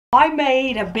I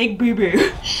made a big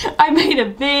boo-boo. I made a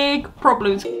big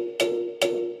problem.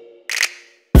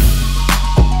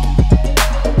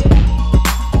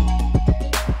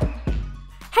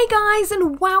 Hey guys,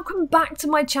 and welcome back to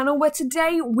my channel where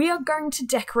today we are going to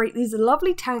decorate these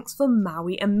lovely tanks for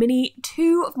Maui and Minnie,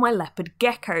 two of my leopard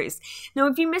geckos. Now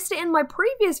if you missed it in my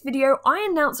previous video, I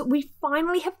announced that we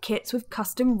finally have kits with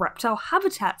custom reptile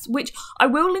habitats, which I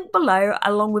will link below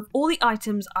along with all the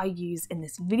items I use in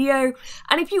this video.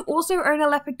 And if you also own a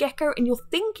leopard gecko and you're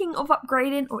thinking of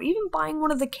upgrading or even buying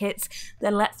one of the kits,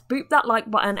 then let's boop that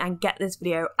like button and get this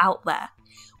video out there.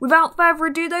 Without further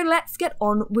ado though, let's get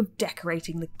on with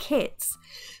decorating the kits.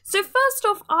 So first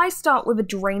off, I start with a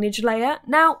drainage layer.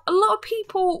 Now, a lot of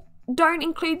people don't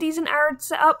include these in arid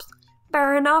setups.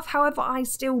 Fair enough, however, I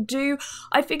still do.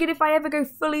 I figured if I ever go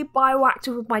fully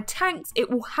bioactive with my tanks, it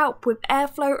will help with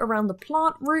airflow around the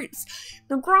plant roots.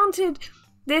 Now granted,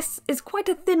 this is quite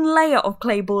a thin layer of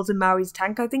clay balls in Maui's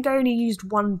tank. I think I only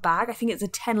used one bag. I think it's a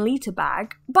 10-litre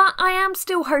bag. But I am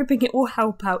still hoping it will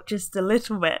help out just a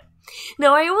little bit.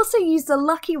 Now I also use the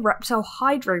Lucky Reptile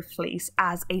Hydro Fleece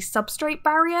as a substrate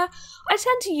barrier. I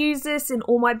tend to use this in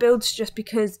all my builds just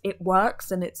because it works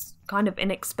and it's kind of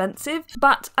inexpensive,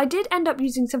 but I did end up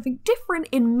using something different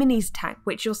in Minnie's tank,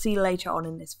 which you'll see later on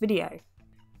in this video.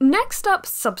 Next up,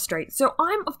 substrate. So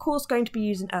I'm of course going to be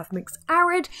using Earth Mix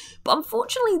Arid, but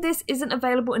unfortunately this isn't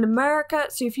available in America,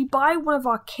 so if you buy one of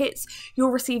our kits,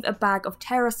 you'll receive a bag of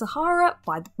Terra Sahara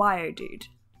by the Bio Dude.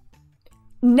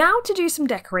 Now to do some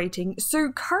decorating.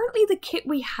 So currently the kit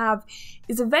we have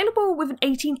is available with an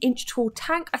 18-inch tall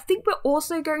tank. I think we're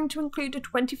also going to include a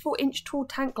 24-inch tall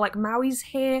tank like Maui's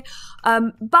here.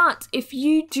 But if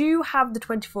you do have the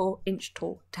 24-inch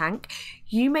tall tank,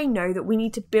 you may know that we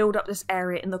need to build up this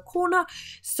area in the corner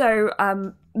so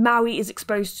Maui is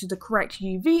exposed to the correct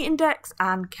UV index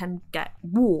and can get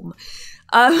warm.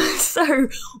 So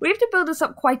we have to build this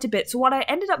up quite a bit. So what I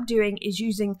ended up doing is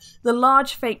using the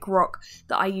large fake rock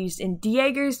that I used in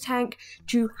Diego's tank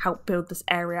to help build this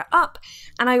area up.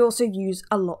 And I also use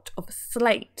a lot of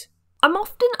slate. I'm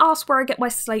often asked where I get my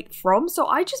slate from, so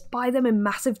I just buy them in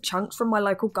massive chunks from my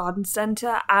local garden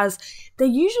centre, as they're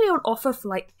usually on offer for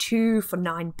like 2 for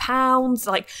 £9,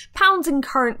 like pounds in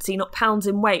currency, not pounds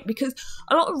in weight, because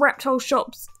a lot of reptile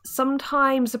shops,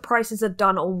 sometimes the prices are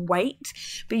done on weight.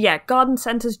 But yeah, garden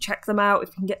centres, check them out. If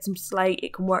you can get some slate,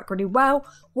 it can work really well.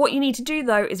 What you need to do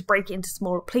though is break it into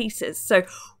smaller pieces. So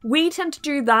we tend to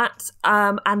do that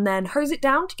and then hose it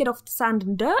down to get off the sand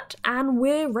and dirt, and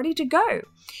we're ready to go.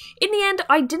 In the end,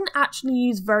 I didn't actually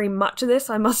use very much of this,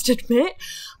 I must admit.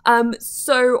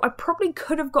 So I probably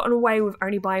could have gotten away with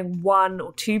only buying 1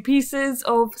 or 2 pieces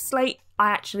of slate. I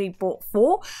actually bought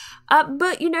 4,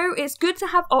 but you know, it's good to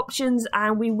have options,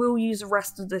 and we will use the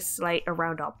rest of this slate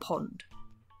around our pond.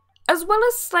 As well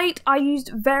as slate, I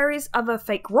used various other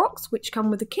fake rocks which come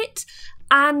with the kit,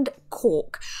 and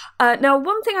cork. Now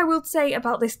one thing I will say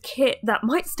about this kit that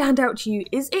might stand out to you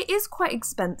is it is quite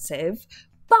expensive,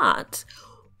 but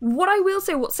what I will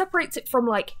say, what separates it from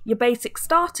like your basic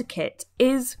starter kit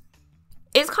is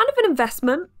it's kind of an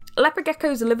investment. Leopard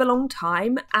geckos live a long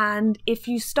time, and if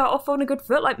you start off on a good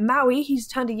foot, like Maui, he's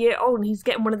turned a year old and he's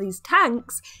getting one of these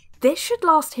tanks, this should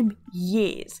last him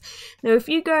years. Now if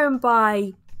you go and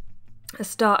buy a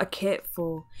starter kit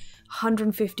for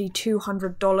 $150,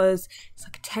 $200, it's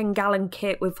like a 10-gallon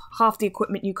kit with half the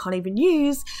equipment you can't even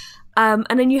use, and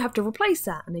then you have to replace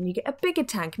that, and then you get a bigger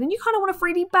tank, and then you kind of want a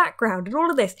 3D background and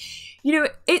all of this. You know,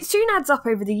 it soon adds up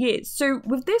over the years. So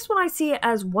with this one, I see it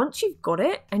as once you've got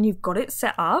it and you've got it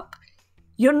set up,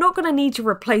 you're not going to need to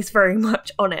replace very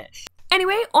much on it.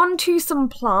 Anyway, on to some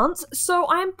plants. So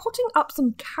I am potting up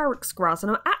some Carex grass,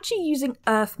 and I'm actually using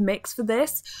Earth Mix for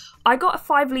this. I got a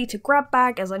 5-litre grab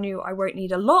bag as I knew I won't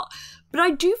need a lot, but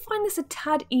I do find this a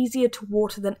tad easier to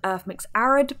water than Earth Mix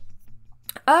Arid.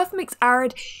 Earth Mix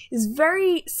Arid is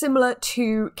very similar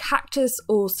to cactus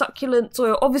or succulent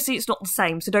soil. Obviously it's not the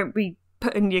same, so don't be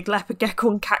putting your leopard gecko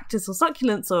on cactus or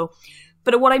succulent soil.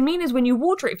 But what I mean is when you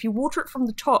water it, if you water it from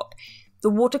the top, the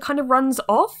water kind of runs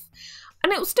off.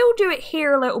 And it'll still do it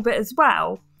here a little bit as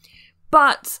well.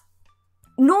 But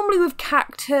normally with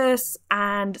cactus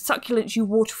and succulents, you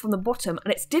water from the bottom,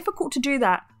 and it's difficult to do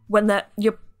that when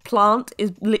your plant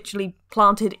is literally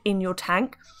planted in your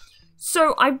tank.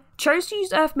 So I chose to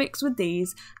use Earth Mix with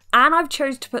these, and I've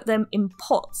chose to put them in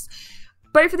pots.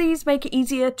 Both of these make it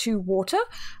easier to water,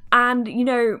 and you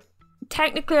know,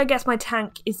 technically I guess my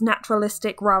tank is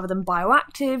naturalistic rather than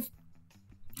bioactive.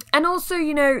 And also,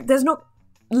 you know, there's not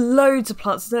loads of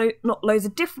plants, so not loads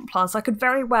of different plants. I could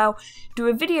very well do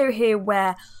a video here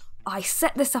where I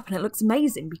set this up and it looks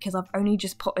amazing because I've only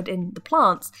just potted in the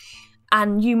plants.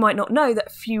 and you might not know that a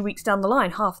few weeks down the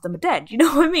line, half of them are dead. You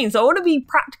know what I mean? So I want to be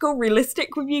practical,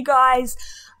 realistic with you guys.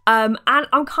 And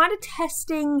I'm kind of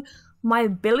testing my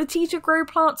ability to grow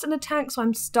plants in a tank, so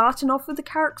I'm starting off with the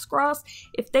carrots grass.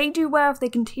 If they do well, if they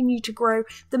continue to grow,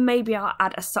 then maybe I'll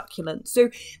add a succulent.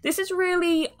 So this is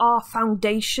really our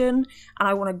foundation, and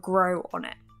I want to grow on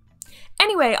it.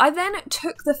 Anyway, I then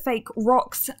took the fake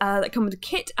rocks that come with the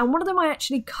kit, and one of them I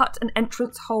actually cut an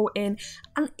entrance hole in,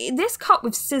 and this cut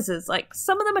with scissors. Like,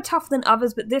 some of them are tougher than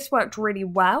others, but this worked really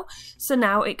well, so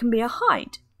now it can be a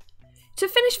hide. To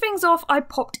finish things off, I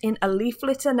popped in a leaf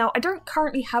litter. Now, I don't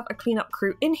currently have a cleanup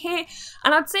crew in here,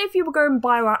 and I'd say if you were going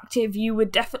bioactive, you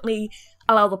would definitely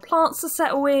allow the plants to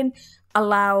settle in,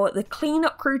 allow the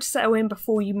cleanup crew to settle in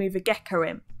before you move a gecko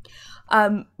in.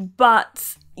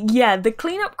 But yeah, the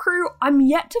cleanup crew, I'm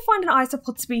yet to find an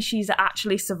isopod species that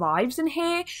actually survives in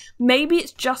here. Maybe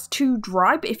it's just too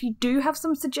dry, but if you do have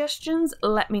some suggestions,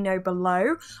 let me know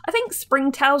below. I think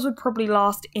springtails would probably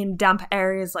last in damp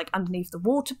areas like underneath the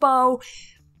water bowl,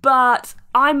 but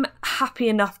I'm happy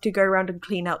enough to go around and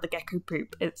clean out the gecko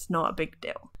poop. It's not a big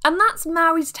deal. And that's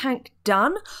Maui's tank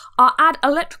done. I'll add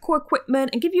electrical equipment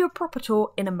and give you a proper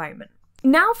tour in a moment.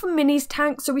 Now for Minnie's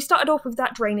tank. So we started off with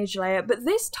that drainage layer, but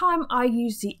this time I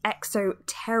used the Exo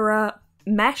Terra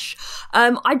mesh.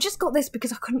 I just got this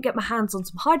because I couldn't get my hands on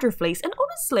some hydro fleece, and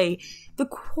honestly, the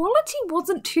quality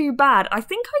wasn't too bad. I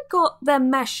think I got their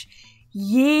mesh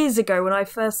years ago when I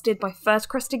first did my first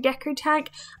crested gecko tank,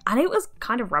 and it was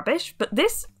kind of rubbish, but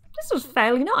this was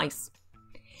fairly nice.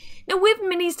 Now with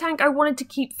Minnie's tank, I wanted to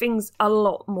keep things a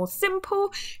lot more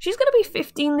simple. She's going to be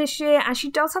 15 this year, and she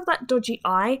does have that dodgy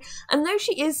eye, and though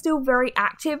she is still very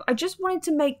active, I just wanted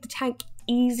to make the tank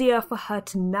easier for her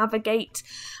to navigate.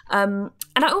 And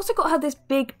I also got her this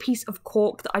big piece of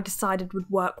cork that I decided would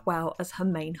work well as her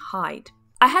main hide.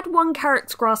 I had one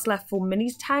carrots grass left for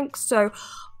Minnie's tank, so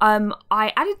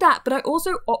I added that, but I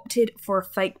also opted for a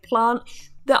fake plant.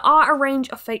 There are a range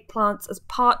of fake plants as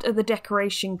part of the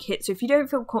decoration kit, so if you don't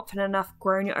feel confident enough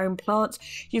growing your own plants,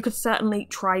 you could certainly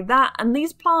try that. And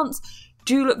these plants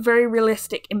do look very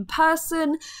realistic in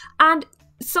person, and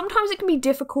sometimes it can be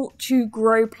difficult to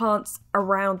grow plants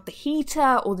around the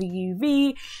heater or the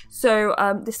UV, so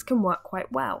this can work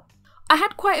quite well. I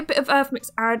had quite a bit of earth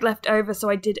mix arid left over, so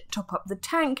I did top up the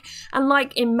tank, and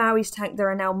like in Maui's tank, there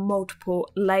are now multiple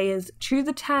layers to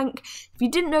the tank. If you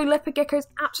didn't know, leopard geckos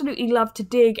absolutely love to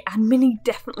dig, and Minnie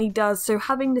definitely does, so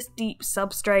having this deep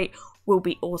substrate will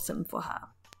be awesome for her.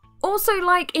 Also,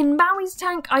 like in Maui's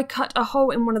tank, I cut a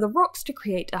hole in one of the rocks to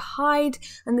create a hide,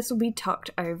 and this will be tucked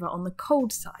over on the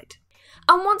cold side.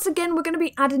 And once again, we're going to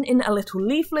be adding in a little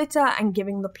leaf litter and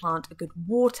giving the plant a good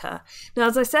water. Now,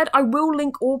 as I said, I will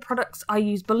link all products I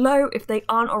use below if they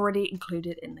aren't already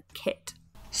included in the kit.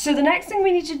 So the next thing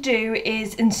we need to do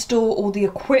is install all the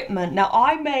equipment. Now,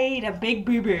 I made a big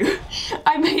boo-boo.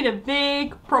 I made a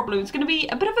big problem. It's going to be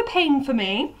a bit of a pain for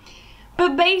me,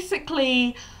 but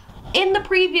basically, in the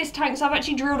previous tanks, I've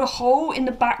actually drilled a hole in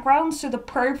the background so the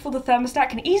probe for the thermostat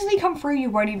can easily come through, you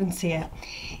won't even see it.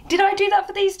 Did I do that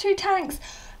for these two tanks?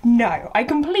 No, I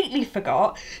completely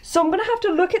forgot. So I'm going to have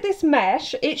to look at this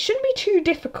mesh. It shouldn't be too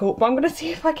difficult, but I'm going to see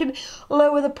if I can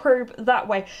lower the probe that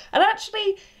way. And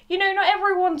actually, you know, not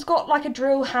everyone's got like a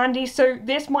drill handy, so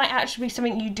this might actually be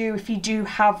something you do if you do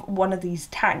have one of these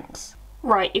tanks.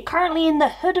 Right, you're currently in the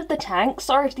hood of the tank.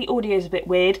 Sorry if the audio is a bit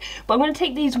weird, but I'm going to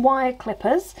take these wire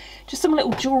clippers, just some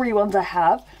little jewellery ones I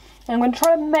have, and I'm going to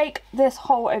try to make this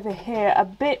hole over here a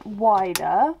bit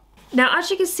wider. Now, as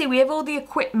you can see, we have all the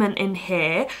equipment in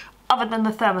here. Other than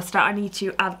the thermostat, I need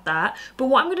to add that. But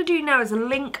what I'm going to do now is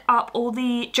link up all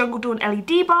the Jungle Dawn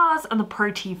LED bars and the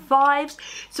Pro T5s.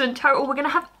 So in total, we're going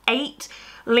to have 8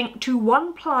 linked to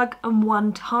one plug and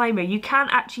one timer. You can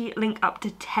actually link up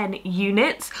to 10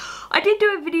 units. I did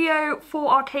do a video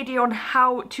for Arcadia on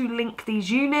how to link these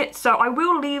units, so I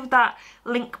will leave that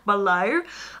link below.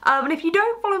 And if you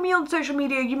don't follow me on social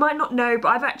media, you might not know, but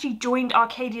I've actually joined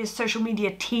Arcadia's social media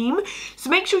team,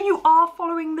 so make sure you are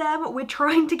following them. We're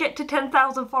trying to get to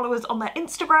 10,000 followers on their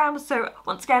Instagram, so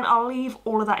once again, I'll leave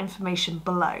all of that information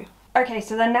below. Okay,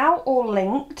 so they're now all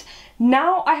linked.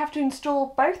 Now I have to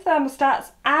install both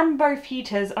thermostats and both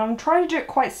heaters, and I'm trying to do it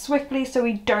quite swiftly so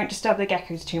we don't disturb the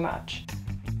geckos too much.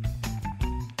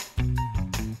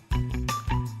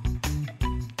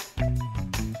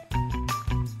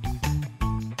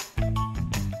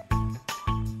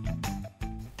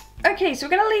 Okay, so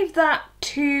we're going to leave that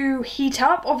to heat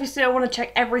up. Obviously, I want to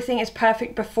check everything is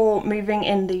perfect before moving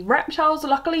in the reptiles.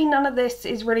 Luckily, none of this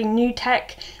is really new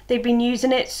tech. They've been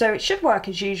using it, so it should work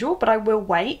as usual, but I will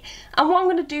wait. And what I'm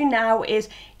going to do now is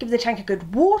give the tank a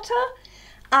good water,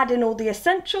 add in all the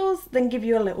essentials, then give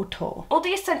you a little tour. All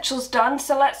the essentials done,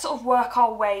 so let's sort of work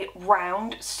our way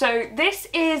round. So this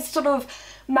is sort of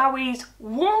Maui's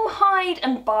warm hide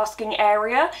and basking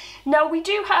area. Now we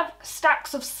do have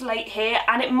stacks of slate here,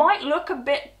 and it might look a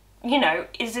bit, you know,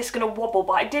 is this going to wobble?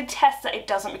 But I did test that it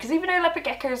doesn't, because even though leopard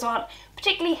geckos aren't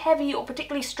particularly heavy or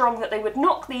particularly strong that they would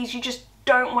knock these, you just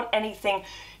don't want anything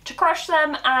to crush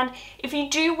them. And if you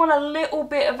do want a little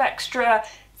bit of extra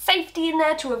safety in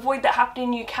there to avoid that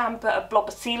happening, you can put a blob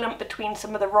of sealant between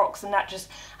some of the rocks, and that just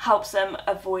helps them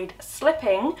avoid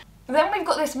slipping. Then we've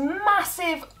got this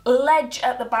massive ledge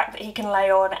at the back that he can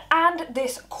lay on, and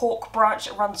this cork branch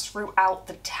that runs throughout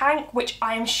the tank, which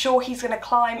I am sure he's going to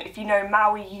climb. If you know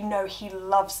Maui, you know he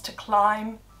loves to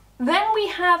climb. Then we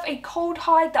have a cold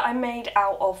hide that I made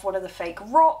out of one of the fake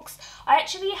rocks. I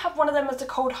actually have one of them as a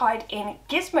cold hide in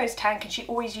Gizmo's tank, and she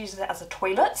always uses it as a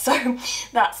toilet, so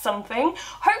that's something.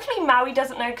 Hopefully Maui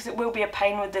doesn't know, because it will be a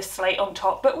pain with this slate on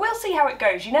top, but we'll see how it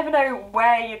goes. You never know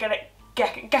where you're going to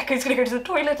Gecko's gonna go to the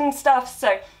toilet and stuff, so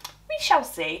we shall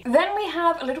see. Then we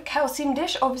have a little calcium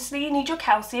dish. Obviously you need your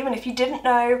calcium, and if you didn't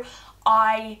know,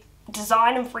 I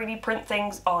design and 3D print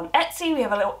things on Etsy. We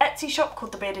have a little Etsy shop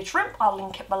called The Bearded Shrimp, I'll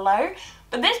link it below.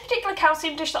 But this particular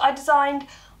calcium dish that I designed,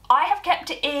 I have kept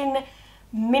it in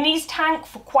Minnie's tank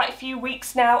for quite a few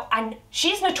weeks now, and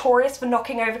she's notorious for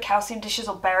knocking over calcium dishes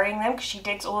or burying them, because she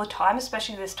digs all the time,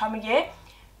 especially this time of year.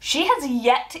 She has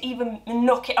yet to even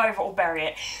knock it over or bury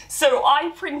it. So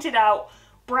I printed out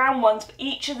brown ones for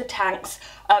each of the tanks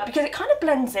because it kind of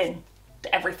blends in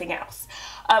to everything else.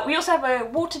 We also have a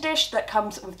water dish that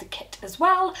comes with the kit as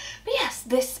well. But yes,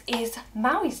 this is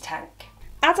Maui's tank.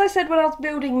 As I said when I was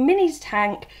building Minnie's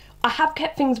tank, I have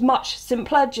kept things much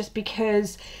simpler, just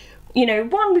because, you know,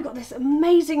 one, we've got this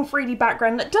amazing 3D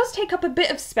background that does take up a bit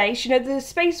of space. You know, the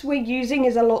space we're using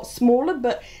is a lot smaller,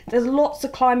 but there's lots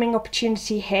of climbing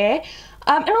opportunity here.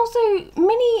 And also,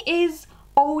 Minnie is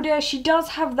older. She does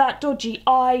have that dodgy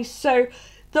eye, so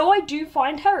though I do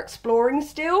find her exploring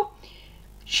still,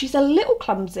 she's a little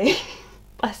clumsy.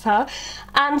 Bless her.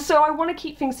 And so I want to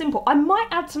keep things simple. I might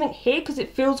add something here because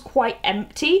it feels quite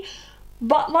empty,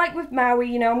 but like with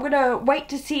Maui, you know, I'm going to wait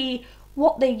to see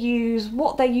what they're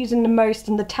using the most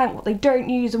in the tank, what they don't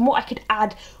use, and what I could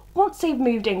add once they've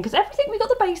moved in. Because everything, we got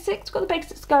the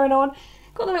basics going on.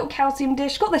 Got the little calcium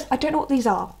dish, got this, I don't know what these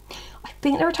are. I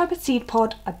think they're a type of seed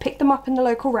pod. I picked them up in the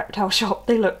local reptile shop,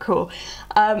 they look cool.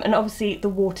 And obviously the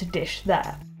water dish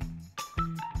there.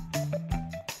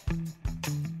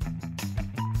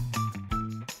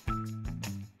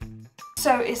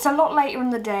 So it's a lot later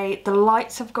in the day, the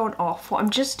lights have gone off. What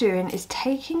I'm just doing is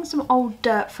taking some old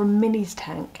dirt from Minnie's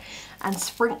tank and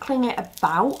sprinkling it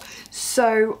about,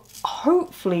 so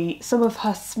hopefully some of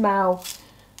her smell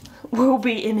will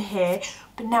be in here.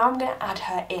 But now I'm going to add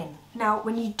her in. Now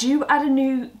when you do add a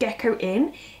new gecko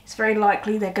in, it's very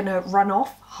likely they're going to run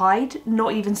off, hide,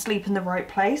 not even sleep in the right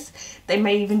place. They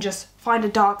may even just find a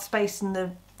dark space in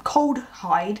the cold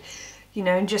hide, you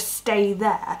know, and just stay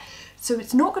there. So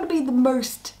it's not going to be the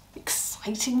most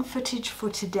exciting footage for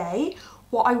today.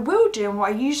 What I will do, and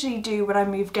what I usually do when I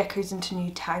move geckos into new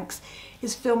tanks,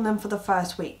 is film them for the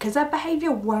first week, because their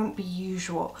behaviour won't be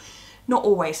usual. Not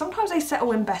always. Sometimes they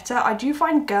settle in better. I do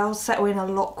find girls settle in a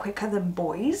lot quicker than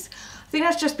boys. I think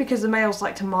that's just because the males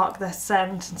like to mark their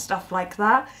scent and stuff like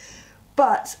that.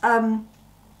 But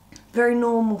very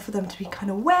normal for them to be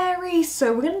kind of wary,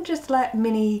 so we're going to just let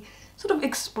Minnie sort of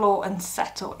explore and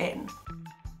settle in.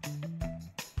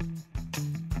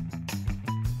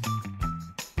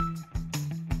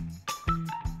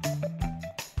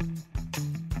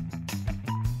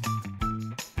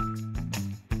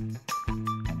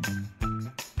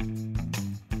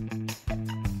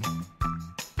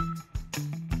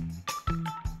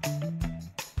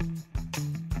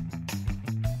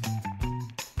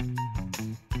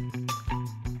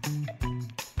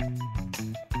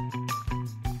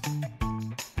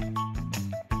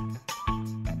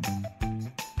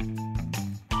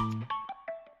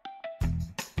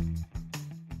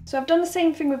 So I've done the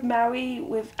same thing with Maui,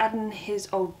 with adding his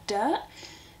old dirt.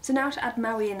 So now to add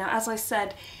Maui in. Now, as I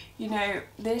said, you know,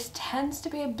 this tends to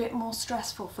be a bit more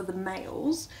stressful for the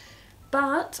males,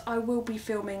 but I will be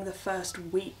filming the first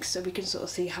week so we can sort of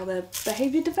see how their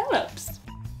behaviour develops.